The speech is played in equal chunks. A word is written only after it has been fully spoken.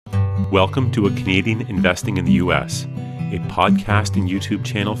Welcome to A Canadian Investing in the U.S., a podcast and YouTube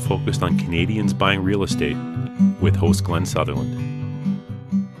channel focused on Canadians buying real estate with host Glenn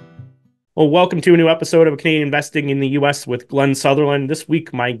Sutherland. Well, welcome to a new episode of Canadian Investing in the U.S. with Glenn Sutherland. This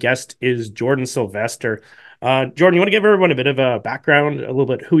week, my guest is Jordan Silvester. Jordan, you want to give everyone a bit of a background, a little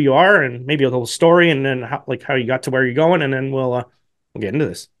bit who you are, and maybe a little story, and then how you got to where you're going, and then we'll get into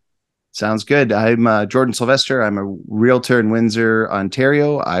this. Sounds good. I'm Jordan Silvester. I'm a realtor in Windsor,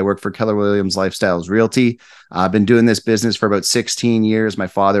 Ontario. I work for Keller Williams Lifestyles Realty. I've been doing this business for about 16 years. My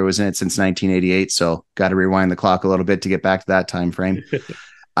father was in it since 1988, so got to rewind the clock a little bit to get back to that time frame.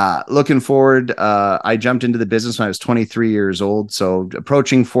 Looking forward, I jumped into the business when I was 23 years old, so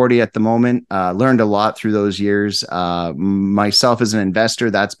approaching 40 at the moment. Learned a lot through those years. Myself as an investor,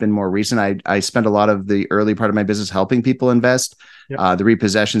 that's been more recent. I spent a lot of the early part of my business helping people invest. Yep. The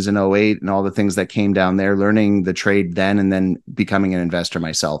repossessions in 2008 and all the things that came down there, learning the trade then and then becoming an investor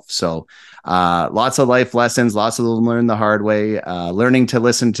myself. So lots of life lessons, lots of them learned the hard way, learning to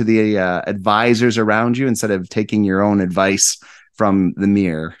listen to the advisors around you instead of taking your own advice from the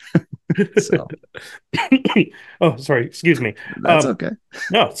mirror. So. Oh, sorry. Excuse me. That's okay.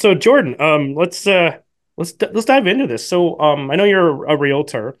 No. So Jordan, let's dive into this. So I know you're a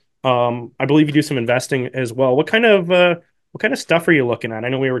realtor. I believe you do some investing as well. What kind of stuff are you looking at? I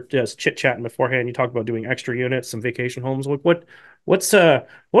know we were just chit-chatting beforehand. You talked about doing extra units, some vacation homes. What works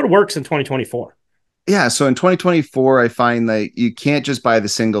in 2024? Yeah, so in 2024, I find that you can't just buy the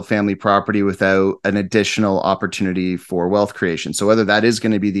single family property without an additional opportunity for wealth creation. So whether that is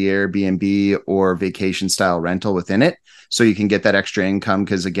going to be the Airbnb or vacation style rental within it, so you can get that extra income,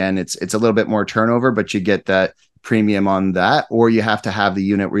 because again, it's a little bit more turnover, but you get that premium on that, or you have to have the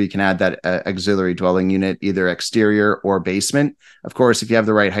unit where you can add that auxiliary dwelling unit, either exterior or basement. Of course, if you have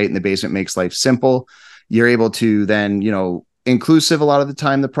the right height in the basement, makes life simple. You're able to then, inclusive a lot of the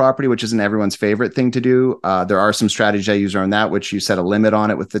time the property, which isn't everyone's favorite thing to do. There are some strategies I use around that, which you set a limit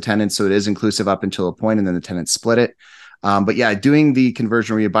on it with the tenants, so it is inclusive up until a point, and then the tenants split it. But yeah, doing the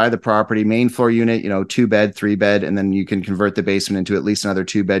conversion where you buy the property, main floor unit, 2-bed, 3-bed, and then you can convert the basement into at least another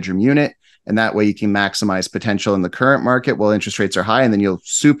 2-bedroom unit. And that way you can maximize potential in the current market while interest rates are high. And then you'll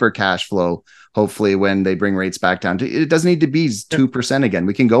super cash flow, hopefully, when they bring rates back down to, it doesn't need to be 2% again.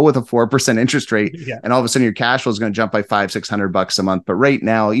 We can go with a 4% interest rate, and all of a sudden your cash flow is going to jump by $500-600 a month. But right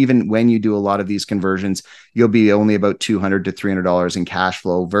now, even when you do a lot of these conversions, you'll be only about $200 to $300 in cash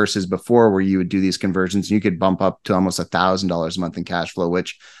flow versus before, where you would do these conversions and you could bump up to almost $1,000 a month in cash flow,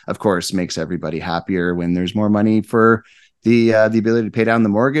 which of course makes everybody happier when there's more money for the ability to pay down the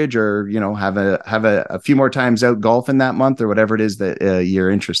mortgage, or have a few more times out golfing that month, or whatever it is that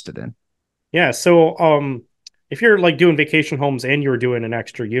you're interested in. Yeah. So if you're like doing vacation homes and you're doing an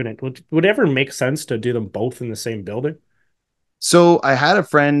extra unit, would it ever make sense to do them both in the same building? So I had a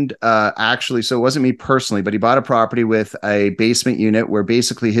friend actually, so it wasn't me personally, but he bought a property with a basement unit where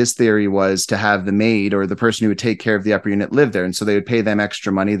basically his theory was to have the maid or the person who would take care of the upper unit live there. And so they would pay them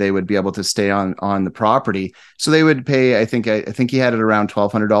extra money. They would be able to stay on the property. So they would pay, I think he had it around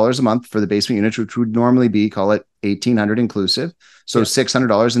 $1,200 a month for the basement unit, which would normally be, call it $1,800 inclusive. So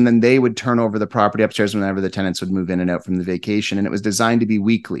 $600. And then they would turn over the property upstairs whenever the tenants would move in and out from the vacation. And it was designed to be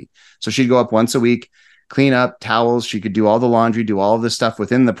weekly. So she'd go up once a week, clean up towels. She could do all the laundry, do all of the stuff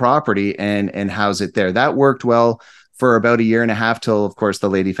within the property and house it there. That worked well for about a year and a half till, of course, the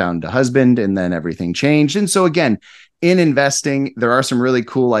lady found a husband, and then everything changed. And so again, in investing, there are some really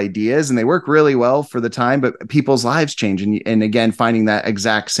cool ideas and they work really well for the time, but people's lives change. And again, finding that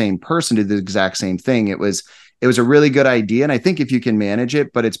exact same person to do the exact same thing, it was a really good idea. And I think if you can manage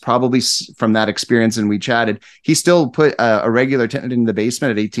it, but it's probably from that experience, and we chatted, he still put a regular tenant in the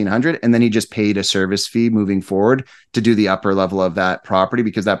basement at $1,800, and then he just paid a service fee moving forward to do the upper level of that property,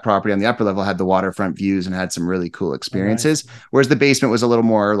 because that property on the upper level had the waterfront views and had some really cool experiences. Nice. Whereas the basement was a little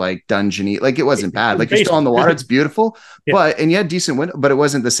more like dungeon-y. Like, it wasn't bad. Like, you're still on the water. It's beautiful, and you had decent window, but it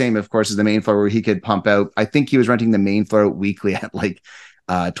wasn't the same, of course, as the main floor where he could pump out. I think he was renting the main floor weekly at like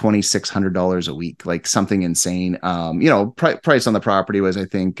 $2,600 a week, like something insane. Price on the property was, I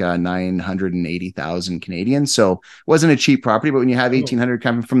think, 980,000 Canadian. So it wasn't a cheap property, but when you have 1,800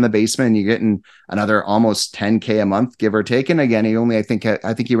 coming from the basement and you're getting another almost 10K a month, give or take. And again, he only, I think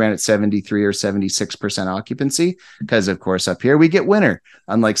he ran at 73 or 76% occupancy, because of course up here we get winter,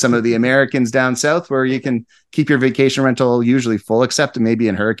 unlike some of the Americans down south where you can keep your vacation rental usually full, except maybe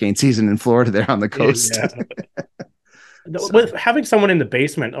in hurricane season in Florida there on the coast. Yeah. With having someone in the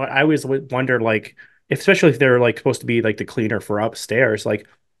basement, I always wonder, like, especially if they're like supposed to be like the cleaner for upstairs, like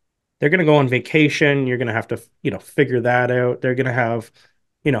they're going to go on vacation. You're going to have to, figure that out. They're going to have,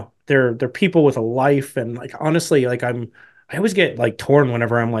 they're people with a life. And like, honestly, like I always get like torn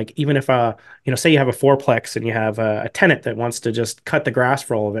whenever I'm like, even if say you have a fourplex and you have a tenant that wants to just cut the grass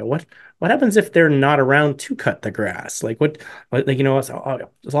for all of it. What happens if they're not around to cut the grass? It's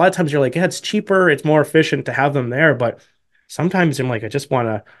a lot of times you're like, yeah, it's cheaper, it's more efficient to have them there, but sometimes I'm like, I just want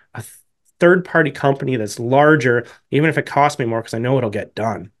a third party company that's larger, even if it costs me more, because I know it'll get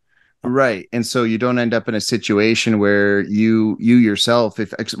done. Right. And so you don't end up in a situation where you yourself,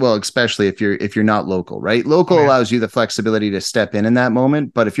 especially if you're not local, right? Local allows you the flexibility to step in that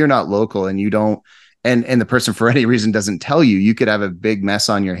moment. But if you're not local and you don't, and the person for any reason doesn't tell you, you could have a big mess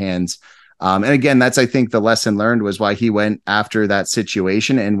on your hands. And again, that's, I think, the lesson learned was why he went after that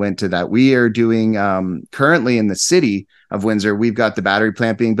situation and went to that. We are doing currently in the city of Windsor, we've got the battery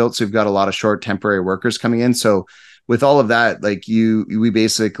plant being built. So we've got a lot of short temporary workers coming in. So with all of that, like we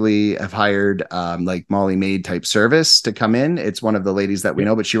basically have hired like Molly Maid type service to come in. It's one of the ladies that we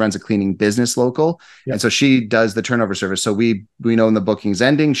know, but she runs a cleaning business local. Yep. And so she does the turnover service. So we know when the booking's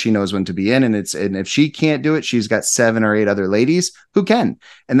ending, she knows when to be in. And if she can't do it, she's got 7 or 8 other ladies who can.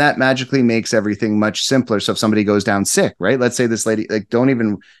 And that magically makes everything much simpler. So if somebody goes down sick, right? Let's say this lady,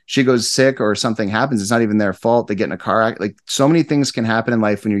 she goes sick or something happens. It's not even their fault. They get in a car accident. Like, so many things can happen in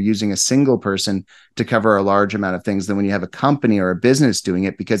life when you're using a single person to cover a large amount of things than when you have a company or a business doing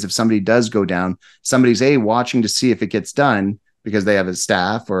it. Because if somebody does go down, somebody's watching to see if it gets done because they have a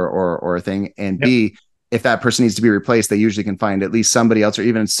staff or a thing, and yep. B, if that person needs to be replaced, they usually can find at least somebody else or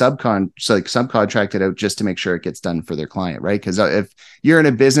even subcontract it out just to make sure it gets done for their client, right? Because if you're in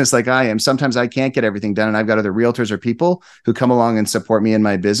a business like I am, sometimes I can't get everything done, and I've got other realtors or people who come along and support me in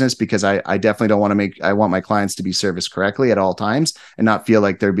my business, because I definitely don't want to I want my clients to be serviced correctly at all times and not feel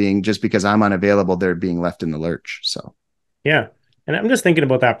like they're being, just because I'm unavailable, they're being left in the lurch. So yeah. And I'm just thinking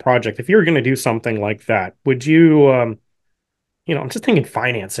about that project. If you were going to do something like that, would you, I'm just thinking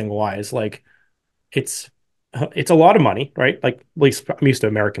financing wise, like, it's a lot of money, right? Like, at least I'm used to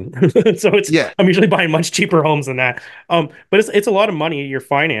American, so I'm usually buying much cheaper homes than that. But it's a lot of money you're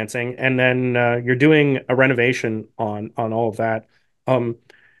financing, and then you're doing a renovation on all of that, and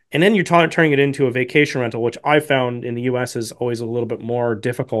then you're turning it into a vacation rental, which I found in the U.S. is always a little bit more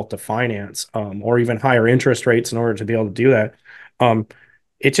difficult to finance, or even higher interest rates in order to be able to do that.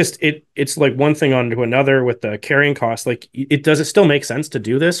 It's like one thing onto another with the carrying costs. Like, does it still make sense to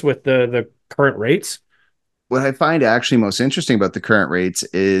do this with the current rates? What I find actually most interesting about the current rates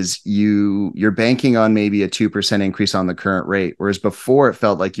is you're banking on maybe a 2% increase on the current rate, whereas before it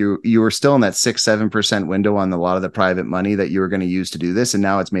felt like you were still in that 6-7% window on a lot of the private money that you were going to use to do this, and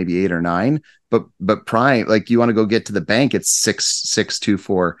now it's maybe 8 or 9. But prime, like, you want to go get to the bank, it's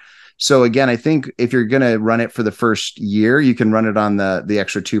 6.24. So again, I think if you're going to run it for the first year, you can run it on the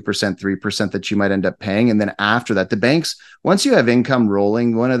extra 2%, 3% that you might end up paying. And then after that, the banks, once you have income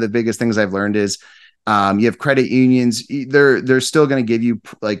rolling, one of the biggest things I've learned is you have credit unions, they're still going to give you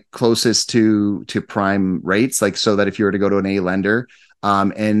like closest to prime rates, like, so that if you were to go to an A lender,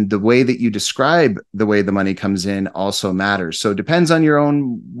 and the way that you describe the way the money comes in also matters. So it depends on your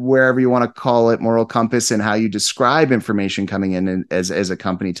own, wherever you want to call it, moral compass, and how you describe information coming in as a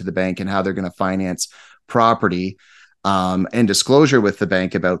company to the bank, and how they're going to finance property, and disclosure with the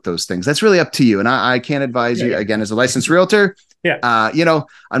bank about those things. That's really up to you. And I can't advise you, again, as a licensed realtor. Yeah.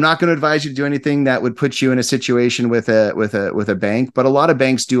 I'm not going to advise you to do anything that would put you in a situation with a bank, but a lot of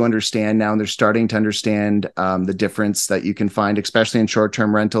banks do understand now, and they're starting to understand the difference that you can find, especially in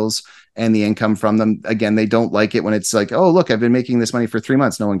short-term rentals, and the income from them. Again, they don't like it when it's like, oh, look, I've been making this money for 3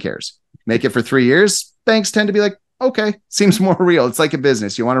 months. No one cares. Make it for 3 years. Banks tend to be like, okay, seems more real. It's like a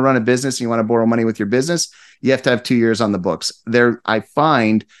business. You want to run a business, and you want to borrow money with your business, you have to have 2 years on the books. I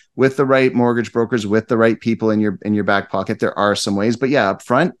find, with the right mortgage brokers, with the right people in your back pocket, there are some ways. But yeah, up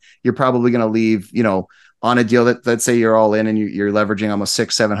front, you're probably going to leave, on a deal that, let's say you're all in and you're leveraging almost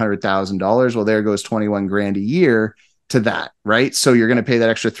 $600,000-$700,000. Well, there goes 21 grand a year to that, right? So you're going to pay that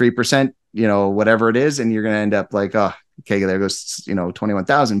extra 3%, whatever it is, and you're going to end up like, oh, okay, there goes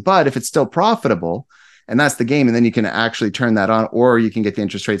 21,000. But if it's still profitable, and that's the game, and then you can actually turn that on, or you can get the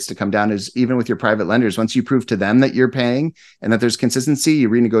interest rates to come down. Is even with your private lenders, once you prove to them that you're paying and that there's consistency, you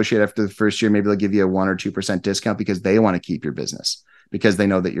renegotiate after the first year. Maybe they'll give you a 1 or 2% discount because they want to keep your business, because they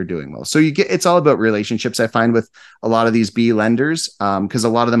know that you're doing well. So it's all about relationships, I find, with a lot of these B lenders, because a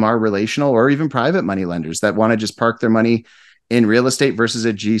lot of them are relational, or even private money lenders that want to just park their money in real estate versus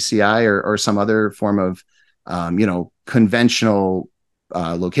a GCI or some other form of conventional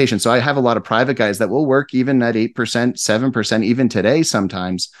location. So I have a lot of private guys that will work even at 8%, 7%, even today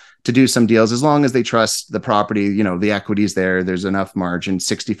sometimes, to do some deals, as long as they trust the property, the equity's there's enough margin,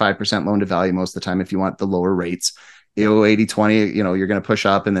 65% loan to value most of the time if you want the lower rates. 80-20, you're going to push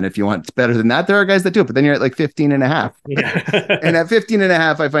up. And then if you want better than that, there are guys that do it, but then you're at like 15 and a half. Yeah. And at 15 and a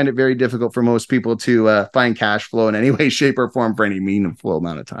half, I find it very difficult for most people to find cash flow in any way, shape, or form for any meaningful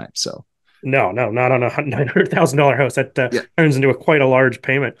amount of time. So No, not on a $900,000 house. That yeah. turns into quite a large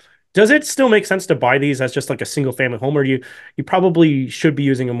payment. Does it still make sense to buy these as just like a single family home, or you probably should be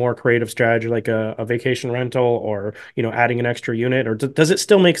using a more creative strategy like a vacation rental, or adding an extra unit, or does it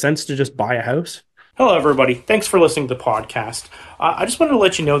still make sense to just buy a house? Hello, everybody. Thanks for listening to the podcast. I just wanted to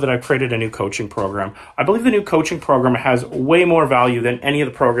let you know that I've created a new coaching program. I believe the new coaching program has way more value than any of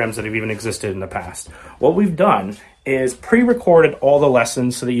the programs that have even existed in the past. What we've done is pre-recorded all the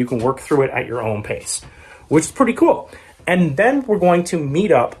lessons so that you can work through it at your own pace, which is pretty cool. And then we're going to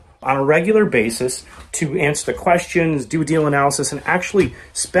meet up on a regular basis to answer the questions, do deal analysis, and actually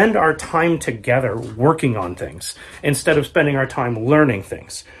spend our time together working on things instead of spending our time learning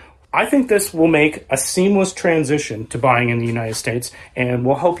things. I think this will make a seamless transition to buying in the United States and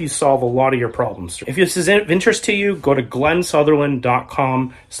will help you solve a lot of your problems. If this is of interest to you, go to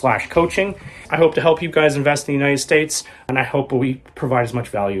glensutherland.com/coaching. I hope to help you guys invest in the United States, and I hope we provide as much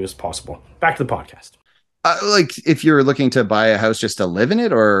value as possible. Back to the podcast. Like if you're looking to buy a house just to live in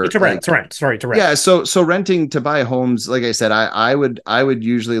it, or to rent, Sorry, to rent. Yeah, so renting to buy homes, like I said, I would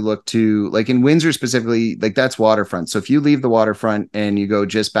usually look to, like in Windsor specifically, like that's waterfront. So if you leave the waterfront and you go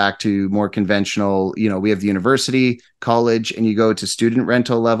just back to more conventional, we have the university, college, and you go to student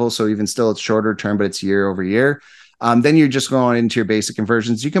rental level. So even still, it's shorter term, but it's year over year. Then you're just going into your basic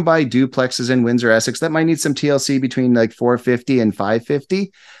conversions. You can buy duplexes in Windsor, Essex that might need some TLC between like 450 and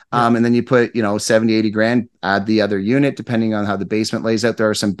 550. And then you put, 70, 80 grand, add the other unit, depending on how the basement lays out. There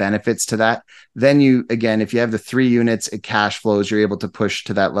are some benefits to that. Then if you have the 3 units, it cash flows, you're able to push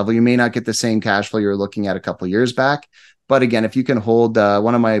to that level. You may not get the same cash flow you were looking at a couple of years back. But again, if you can hold,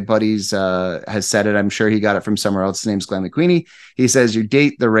 one of my buddies has said it, I'm sure he got it from somewhere else. His name's Glenn McQueenie. He says you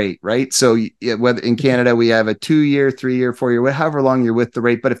date the rate, right? So whether in Canada, we have a 2-year, 3-year, 4-year, however long you're with the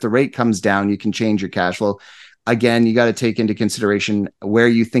rate. But if the rate comes down, you can change your cash flow. Again, you got to take into consideration where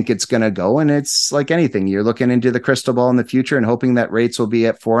you think it's going to go. And it's like anything, you're looking into the crystal ball in the future and hoping that rates will be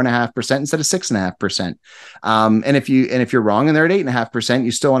at 4.5% instead of 6.5%. And if you're wrong and they're at 8.5%,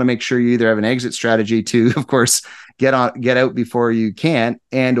 you still want to make sure you either have an exit strategy to, of course, get out before you can't,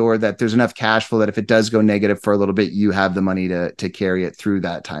 and or that there's enough cash flow that if it does go negative for a little bit, you have the money to carry it through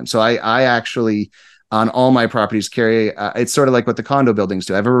that time. So I actually, on all my properties, carry, it's sort of like what the condo buildings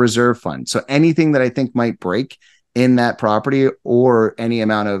do. I have a reserve fund. So anything that I think might break in that property, or any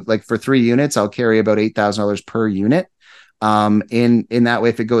amount of, like for 3 units, I'll carry about $8,000 per unit. In that way,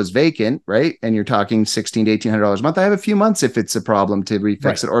 if it goes vacant, right, and you're talking $1,600 to $1,800 a month, I have a few months if it's a problem to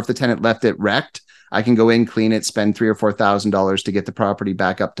refix it, or if the tenant left it wrecked, I can go in, clean it, spend $3,000 or $4,000 to get the property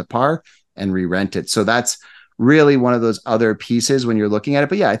back up to par and re-rent it. So that's really one of those other pieces when you're looking at it.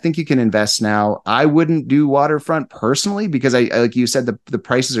 But yeah, I think you can invest now. I wouldn't do waterfront personally because I like you said, the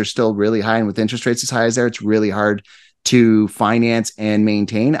prices are still really high, and with interest rates as high as there, it's really hard to finance and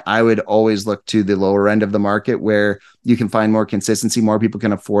maintain. I would always look to the lower end of the market where you can find more consistency, more people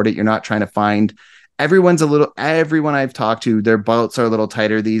can afford it. You're not trying to find everyone I've talked to, their belts are a little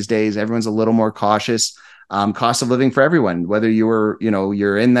tighter these days. Everyone's a little more cautious. Cost of living for everyone, whether you're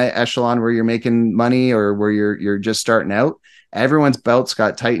in that echelon where you're making money or where you're just starting out, everyone's belts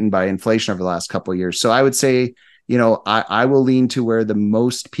got tightened by inflation over the last couple of years. So I would say, I will lean to where the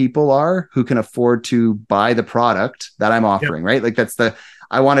most people are who can afford to buy the product that I'm offering, right? Like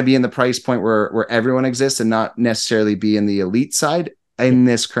I want to be in the price point where everyone exists and not necessarily be in the elite side in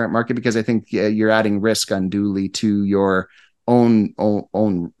this current market, because I think you're adding risk unduly to your own,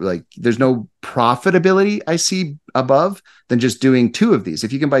 like there's no profitability I see above than just doing 2 of these.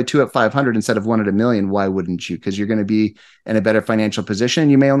 If you can buy 2 at 500 instead of 1 at $1 million, why wouldn't you? Because you're going to be in a better financial position.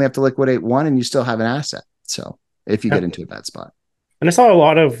 You may only have to liquidate 1 and you still have an asset. So if you get into a bad spot. And I saw a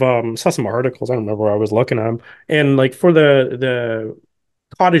lot of saw some articles. I don't remember where I was looking at them, and like for the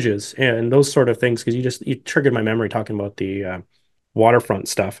cottages and those sort of things, because you triggered my memory talking about the waterfront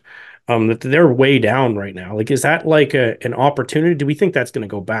stuff. That they're way down right now. Like, is that like an opportunity? Do we think that's going to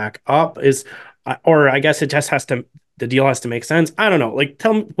go back up? Or I guess it just the deal has to make sense. I don't know. Like,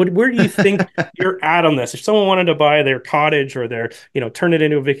 tell me, where do you think you're at on this? If someone wanted to buy their cottage or turn it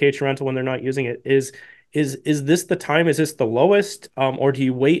into a vacation rental when they're not using it, is this the time? Is this the lowest? Or do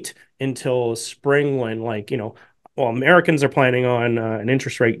you wait until spring when Americans are planning on an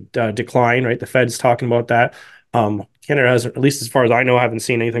interest rate decline, right? The Fed's talking about that. Canada has, at least as far as I know, I haven't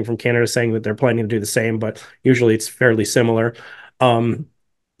seen anything from Canada saying that they're planning to do the same, but usually it's fairly similar.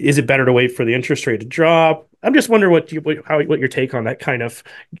 Is it better to wait for the interest rate to drop? I'm just wondering what your take on that kind of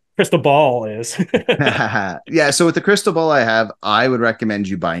crystal ball is. Yeah. So with the crystal ball I have, I would recommend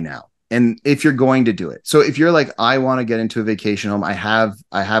you buy now. And if you're going to do it. So if you're like, I want to get into a vacation home, I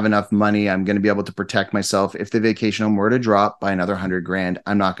have enough money. I'm going to be able to protect myself. If the vacation home were to drop by another 100 grand,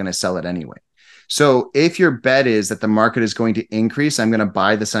 I'm not going to sell it anyway. So if your bet is that the market is going to increase, I'm going to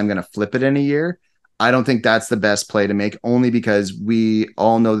buy this, I'm going to flip it in a year. I don't think that's the best play to make, only because we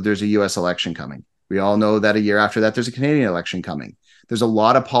all know that there's a US election coming. We all know that a year after that, there's a Canadian election coming. There's a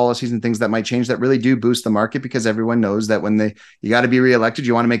lot of policies and things that might change that really do boost the market, because everyone knows that when you got to be reelected,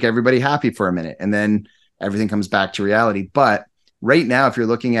 you want to make everybody happy for a minute, and then everything comes back to reality. But right now, if you're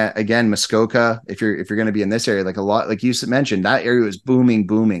looking at, again, Muskoka, if you're going to be in this area, like a lot, like you mentioned, that area was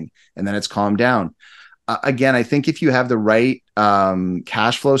booming, and then it's calmed down. Again, I think if you have the right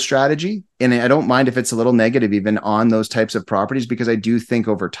cash flow strategy, and I don't mind if it's a little negative even on those types of properties, because I do think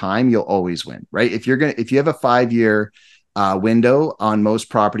over time you'll always win, right? If you have a 5-year window on most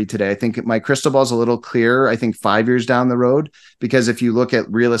property today, I think my crystal ball is a little clearer. I think 5 years down the road, because if you look at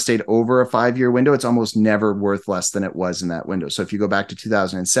real estate over a 5-year window, it's almost never worth less than it was in that window. So if you go back to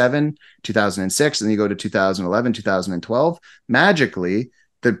 2007, 2006, and you go to 2011, 2012, magically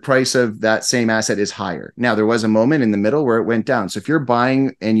the price of that same asset is higher. Now, there was a moment in the middle where it went down. So if you're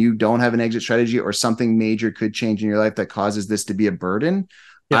buying and you don't have an exit strategy, or something major could change in your life that causes this to be a burden,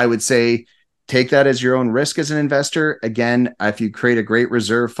 I would say take that as your own risk as an investor. Again, if you create a great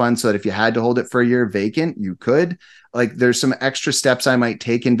reserve fund so that if you had to hold it for a year vacant, you could. Like, there's some extra steps I might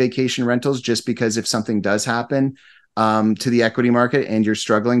take in vacation rentals, just because if something does happen to the equity market and you're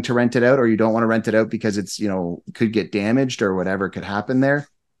struggling to rent it out, or you don't want to rent it out because it's, could get damaged or whatever could happen there.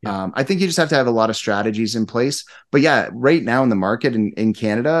 I think you just have to have a lot of strategies in place. But yeah, right now in the market in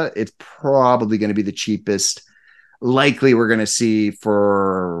Canada, it's probably going to be the cheapest likely we're going to see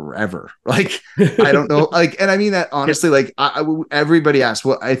forever. Like, I don't know. Like, and I mean that honestly, like everybody asks,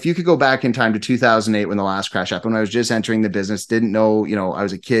 well, if you could go back in time to 2008, when the last crash happened, when I was just entering the business, didn't know, I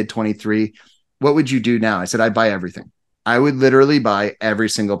was a kid, 23, what would you do now? I said, I'd buy everything. I would literally buy every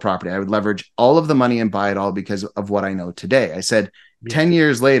single property. I would leverage all of the money and buy it all because of what I know today. I said, 10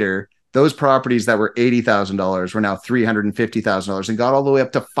 years later, those properties that were $80,000 were now $350,000 and got all the way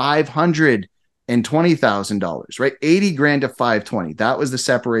up to $520,000, right? 80 grand to 520. That was the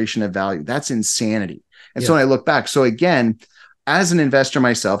separation of value. That's insanity. And so when I look back, so again, as an investor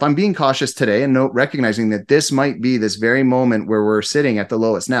myself, I'm being cautious today and recognizing that this might be this very moment where we're sitting at the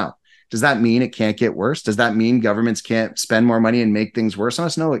lowest. Now, does that mean it can't get worse? Does that mean governments can't spend more money and make things worse on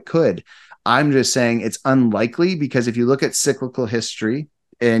us? No, it could. I'm just saying it's unlikely, because if you look at cyclical history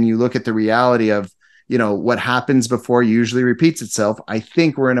and you look at the reality of, what happens before usually repeats itself, I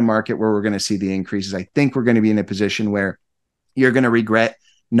think we're in a market where we're going to see the increases. I think we're going to be in a position where you're going to regret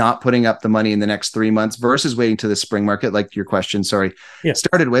not putting up the money in the next 3 months versus waiting to the spring market, like your question, started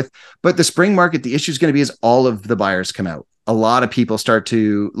with. But the spring market, the issue is going to be is all of the buyers come out. A lot of people start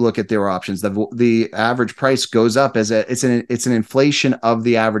to look at their options. The average price goes up as it's an inflation of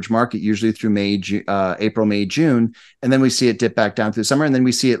the average market, usually through April, May, June, and then we see it dip back down through summer, and then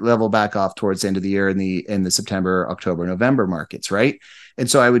we see it level back off towards the end of the year in the September, October, November markets, right? And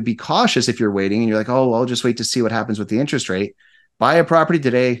so I would be cautious if you're waiting and you're like, oh, well, I'll just wait to see what happens with the interest rate. Buy a property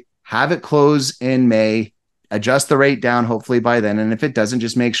today, have it close in May, adjust the rate down hopefully by then, and if it doesn't,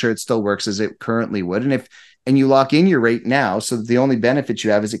 just make sure it still works as it currently would. And you lock in your rate now, so the only benefit you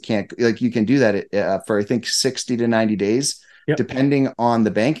have is you can do that for I think 60 to 90 days, depending on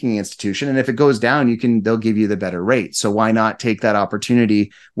the banking institution. And if it goes down, they'll give you the better rate. So why not take that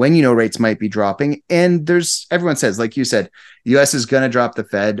opportunity when rates might be dropping? And everyone says, like you said, US is going to drop the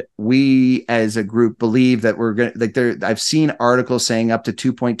Fed. We as a group believe that we're going to, I've seen articles saying up to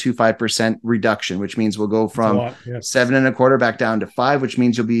 2.25% reduction, which means we'll go from 7.25 back down to 5, which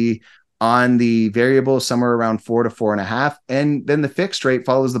means you'll be on the variable somewhere around 4 to 4.5. And then the fixed rate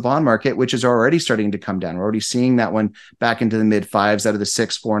follows the bond market, which is already starting to come down. We're already seeing that one back into the mid 5s out of the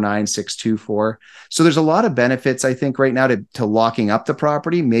 6.49, 6.24. So there's a lot of benefits, I think, right now to locking up the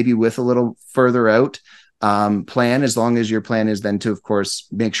property, maybe with a little further out plan, as long as your plan is then to, of course,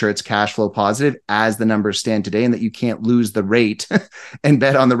 make sure it's cash flow positive as the numbers stand today, and that you can't lose the rate and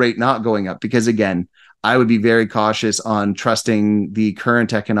bet on the rate not going up. Because again, I would be very cautious on trusting the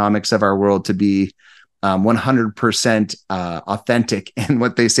current economics of our world to be 100% authentic in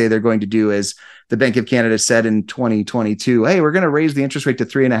what they say they're going to do, as the Bank of Canada said in 2022, hey, we're going to raise the interest rate to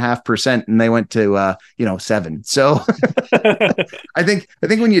 3.5%, and they went to 7. So I think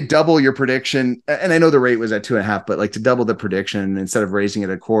when you double your prediction, and I know the rate was at 2.5, but like to double the prediction instead of raising it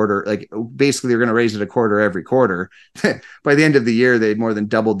a quarter, like basically they're going to raise it a quarter every quarter. By the end of the year, they'd more than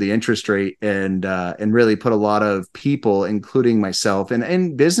doubled the interest rate and really put a lot of people, including myself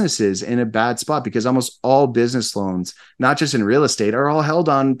and businesses, in a bad spot, because almost all business loans, not just in real estate, are all held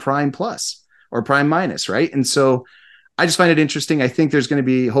on prime plus or prime minus, right? And so I just find it interesting. I think there's going to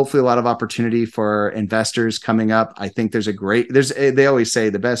be hopefully a lot of opportunity for investors coming up. I think they always say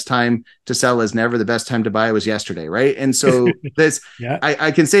the best time to sell is never, the best time to buy was yesterday, right? And so Yeah.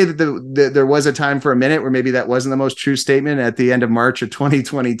 I can say that there was a time for a minute where maybe that wasn't the most true statement at the end of March of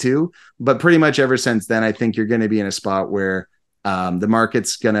 2022, but pretty much ever since then, I think you're going to be in a spot where the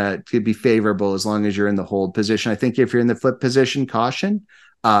market's could be favorable as long as you're in the hold position. I think if you're in the flip position, caution.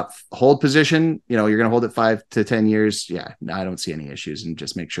 Hold position, you're going to hold it 5 to 10 years. Yeah, I don't see any issues, and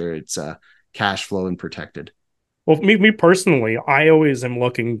just make sure it's cash flow and protected. Well, me personally, I always am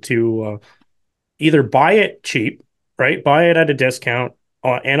looking to either buy it cheap, right? Buy it at a discount,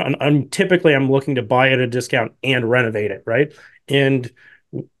 and I'm typically looking to buy it at a discount and renovate it, right? And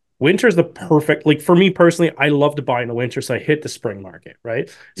winter's the perfect, like for me personally, I love to buy in the winter, so I hit the spring market, right?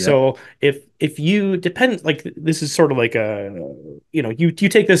 Yeah. So if you depend, like this is sort of like you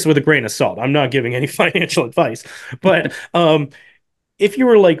take this with a grain of salt. I'm not giving any financial advice, but if you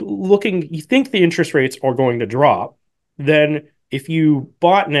were like looking, you think the interest rates are going to drop, then if you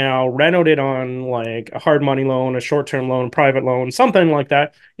bought now, renoed it on like a hard money loan, a short-term loan, private loan, something like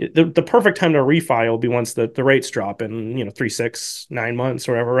that, the perfect time to refi will be once the rates drop in 3, 6, 9 months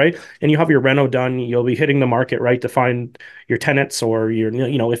or whatever, right? And you have your reno done, you'll be hitting the market, right, to find your tenants, or your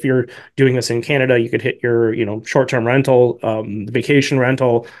if you're doing this in Canada, you could hit your short-term rental, vacation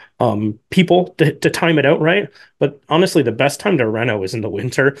rental, people to time it out, right? But honestly, the best time to reno is in the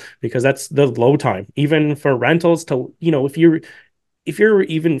winter, because that's the low time, even for rentals. To if you're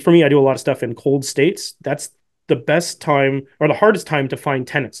even, for me, I do a lot of stuff in cold states. That's the best time, or the hardest time, to find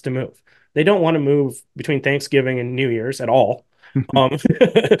tenants to move. They don't want to move between Thanksgiving and New Year's at all. They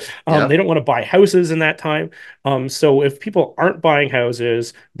don't want to buy houses in that time. So if people aren't buying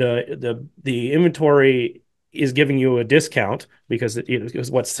houses, the inventory is giving you a discount because it is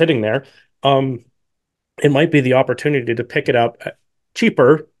what's sitting there. It might be the opportunity to pick it up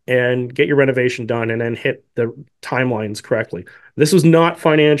cheaper and get your renovation done, and then hit the timelines correctly. This was not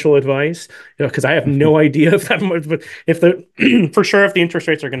financial advice, because I have no idea if for sure if the interest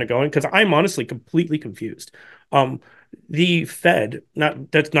rates are going to go in, because I'm honestly completely confused. The Fed,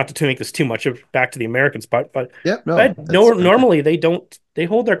 not to make this too much of back to the American spot, but normally they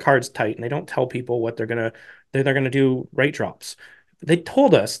hold their cards tight, and they don't tell people what they're gonna do rate drops. They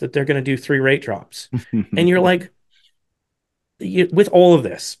told us that they're gonna do 3 rate drops, and you're like, with all of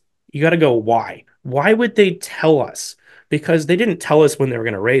this, you got to go, why? Why would they tell us? Because they didn't tell us when they were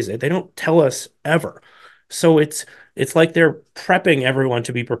going to raise it. They don't tell us ever. So it's like they're prepping everyone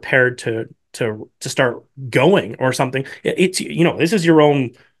to be prepared to start going or something. It's this is your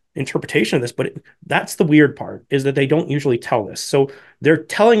own interpretation of this, but that's the weird part, is that they don't usually tell this. So they're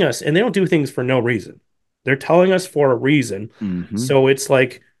telling us, and they don't do things for no reason. They're telling us for a reason. Mm-hmm. So it's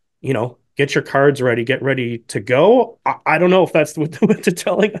like, get your cards ready, get ready to go. I don't know if that's what they're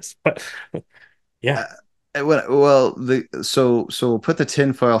telling us, but yeah. So we'll put the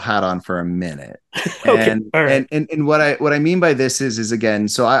tinfoil hat on for a minute. Okay. All right. And what I mean by this is again,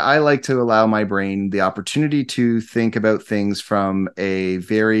 so I like to allow my brain the opportunity to think about things from a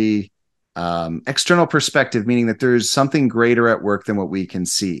very external perspective, meaning that there's something greater at work than what we can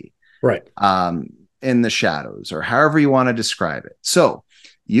see. Right. In the shadows, or however you want to describe it. So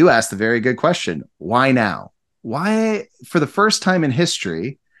you asked a very good question. Why now? Why, for the first time in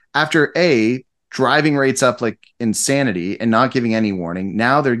history, after driving rates up like insanity and not giving any warning,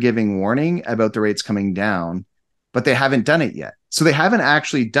 now they're giving warning about the rates coming down, but they haven't done it yet. So they haven't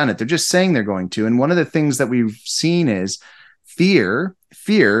actually done it. They're just saying they're going to. And one of the things that we've seen is fear.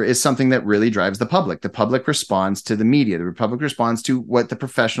 Fear is something that really drives the public. The public responds to the media. The public responds to what the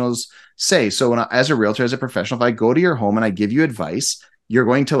professionals say. So as a realtor, as a professional, if I go to your home and I give you advice, you're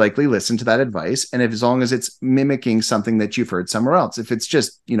going to likely listen to that advice. And as long as it's mimicking something that you've heard somewhere else, if it's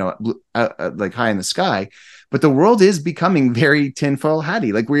just, like high in the sky, but the world is becoming very tinfoil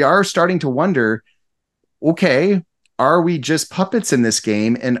hatty. Like, we are starting to wonder, okay, are we just puppets in this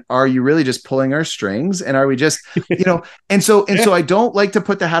game? And are you really just pulling our strings? And are we just, and so I don't like to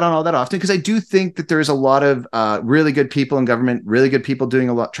put the hat on all that often, because I do think that there's a lot of really good people in government, really good people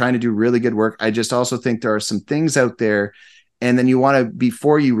doing trying to do really good work. I just also think there are some things out there And then you want to,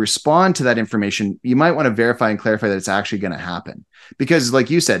 before you respond to that information, you might want to verify and clarify that it's actually going to happen. Because like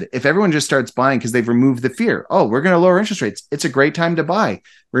you said, if everyone just starts buying because they've removed the fear, oh, we're going to lower interest rates, it's a great time to buy.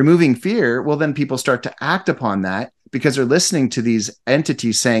 Removing fear, well, then people start to act upon that because they're listening to these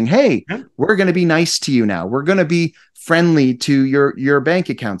entities saying, hey, we're going to be nice to you now. We're going to be friendly to your bank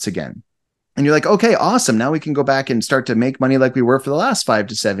accounts again. And you're like, okay, awesome. Now we can go back and start to make money like we were for the last 5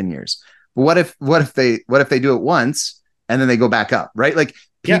 to 7 years. But what if they do it once and then they go back up, right? Like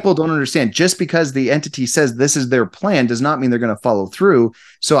people don't understand, just because the entity says this is their plan does not mean they're going to follow through.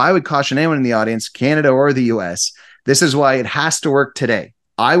 So I would caution anyone in the audience, Canada or the US, this is why it has to work today.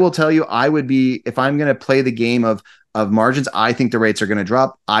 I will tell you, I would be, if I'm going to play the game of margins, I think the rates are going to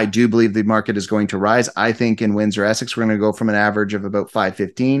drop. I do believe the market is going to rise. I think in Windsor, Essex, we're going to go from an average of about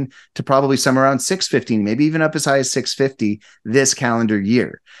 515 to probably somewhere around 615, maybe even up as high as 650 this calendar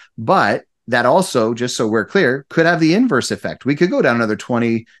year. But that also, just so we're clear, could have the inverse effect. We could go down another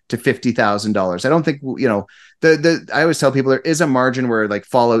 $20,000 to $50,000. I don't think, I always tell people there is a margin where like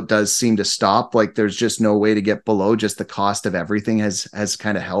fallout does seem to stop. Like there's just no way to get below. Just the cost of everything has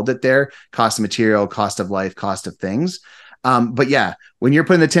kind of held it there. Cost of material, cost of life, cost of things. But yeah, when you're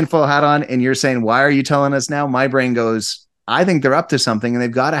putting the tinfoil hat on and you're saying, why are you telling us now? My brain goes, I think they're up to something, and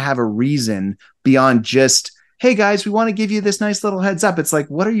they've got to have a reason beyond just, hey guys, we want to give you this nice little heads up. It's like,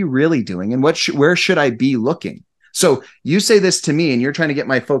 what are you really doing? And where should I be looking? So you say this to me and you're trying to get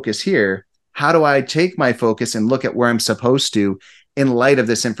my focus here. How do I take my focus and look at where I'm supposed to in light of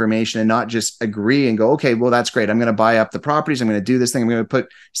this information, and not just agree and go, okay, well, that's great. I'm going to buy up the properties. I'm going to do this thing. I'm going to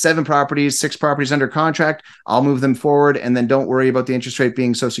put 6 properties under contract. I'll move them forward. And then don't worry about the interest rate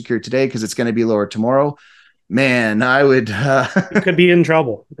being so secure today because it's going to be lower tomorrow. Man, I would you could be in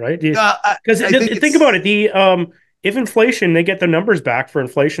trouble, right? Because think about it. If inflation, they get their numbers back for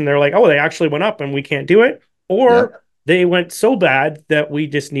inflation, they're like, oh, they actually went up and we can't do it, or they went so bad that we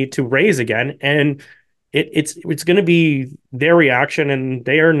just need to raise again, and it's going to be their reaction, and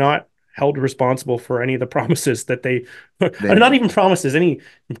they are not held responsible for any of the promises that they not even promises, any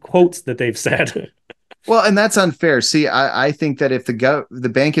quotes that they've said. Well, and that's unfair. See, I think that if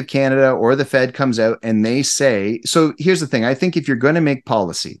the Bank of Canada or the Fed comes out and they say, so here's the thing. I think if you're going to make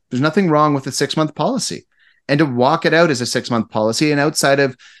policy, there's nothing wrong with a 6-month policy, and to walk it out as a 6-month policy, and outside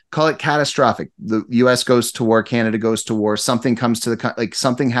of, call it catastrophic, the US goes to war, Canada goes to war, something comes to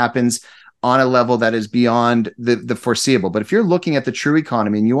something happens on a level that is beyond the foreseeable. But if you're looking at the true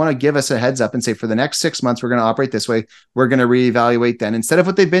economy and you want to give us a heads up and say, for the next 6 months, we're going to operate this way, we're going to reevaluate then, instead of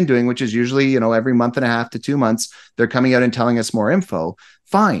what they've been doing, which is usually, every month and a half to 2 months, they're coming out and telling us more info.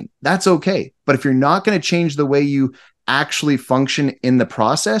 Fine. That's okay. But if you're not going to change the way you actually function in the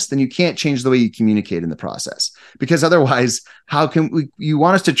process, then you can't change the way you communicate in the process, because otherwise, how can you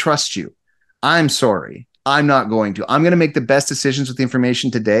want us to trust you? I'm sorry. I'm not going to. I'm going to make the best decisions with the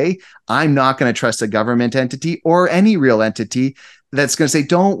information today. I'm not going to trust a government entity or any real entity that's going to say,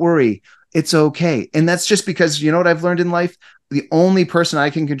 don't worry, it's okay. And that's just because, you know what I've learned in life? The only person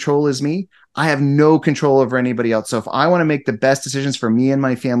I can control is me. I have no control over anybody else. So if I want to make the best decisions for me and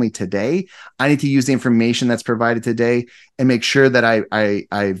my family today, I need to use the information that's provided today and make sure that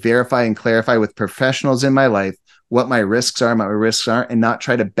I verify and clarify with professionals in my life what my risks are, and not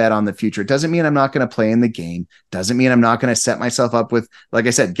try to bet on the future. It doesn't mean I'm not going to play in the game. Doesn't mean I'm not going to set myself up with, like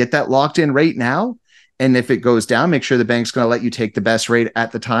I said, get that locked in rate now. And if it goes down, make sure the bank's going to let you take the best rate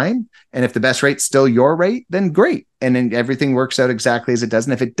at the time. And if the best rate's still your rate, then great. And then everything works out exactly as it does.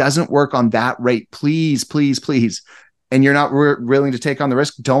 And if it doesn't work on that rate, please, and you're not willing to take on the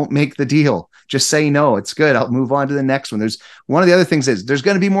risk, don't make the deal. Just say, no, it's good. I'll move on to the next one. There's one of the other things is there's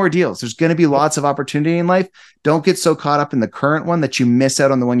going to be more deals. There's going to be lots of opportunity in life. Don't get so caught up in the current one that you miss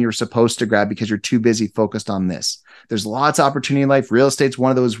out on the one you were supposed to grab because you're too busy focused on this. There's lots of opportunity in life. Real estate's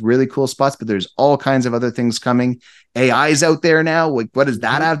one of those really cool spots, but there's all kinds of other things coming. AI is out there now. Like, what does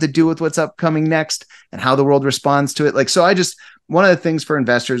that have to do with what's upcoming next and how the world responds to it? One of the things for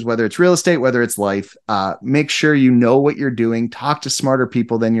investors, whether it's real estate, whether it's life, make sure you know what you're doing, talk to smarter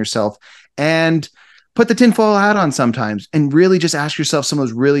people than yourself, and put the tinfoil hat on sometimes and really just ask yourself some of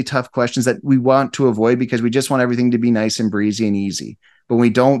those really tough questions that we want to avoid because we just want everything to be nice and breezy and easy. But when we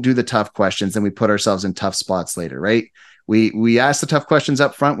don't do the tough questions, then we put ourselves in tough spots later, right? We ask the tough questions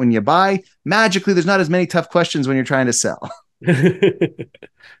up front when you buy. Magically, there's not as many tough questions when you're trying to sell.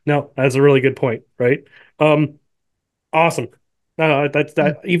 No, that's a really good point, right? Awesome.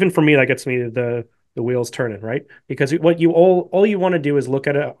 That even for me, that gets me the wheels turning, right? Because what you all you want to do is look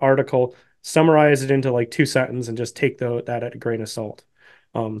at an article, summarize it into like 2 sentences, and just take that at a grain of salt.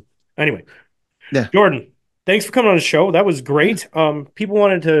 Anyway, yeah, Jordan, thanks for coming on the show. That was great. People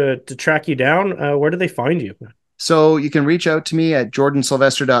wanted to track you down. Where do they find you? So you can reach out to me at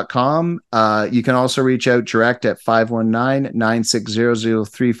jordansilvester.com. You can also reach out direct at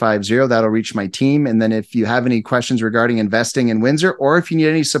 519-960-0350. That'll reach my team. And then if you have any questions regarding investing in Windsor, or if you need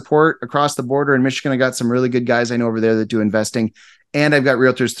any support across the border in Michigan, I got some really good guys I know over there that do investing. And I've got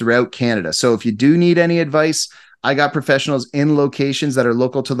realtors throughout Canada. So if you do need any advice, I got professionals in locations that are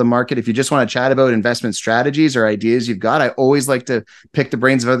local to the market. If you just want to chat about investment strategies or ideas you've got, I always like to pick the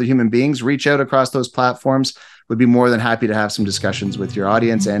brains of other human beings. Reach out across those platforms. Would be more than happy to have some discussions with your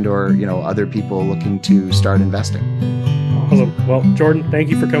audience and or, other people looking to start investing. Awesome. Well, Jordan, thank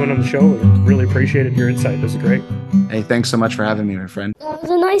you for coming on the show. Really appreciated your insight. This is great. Hey, thanks so much for having me, my friend. That was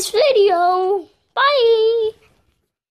a nice video. Bye.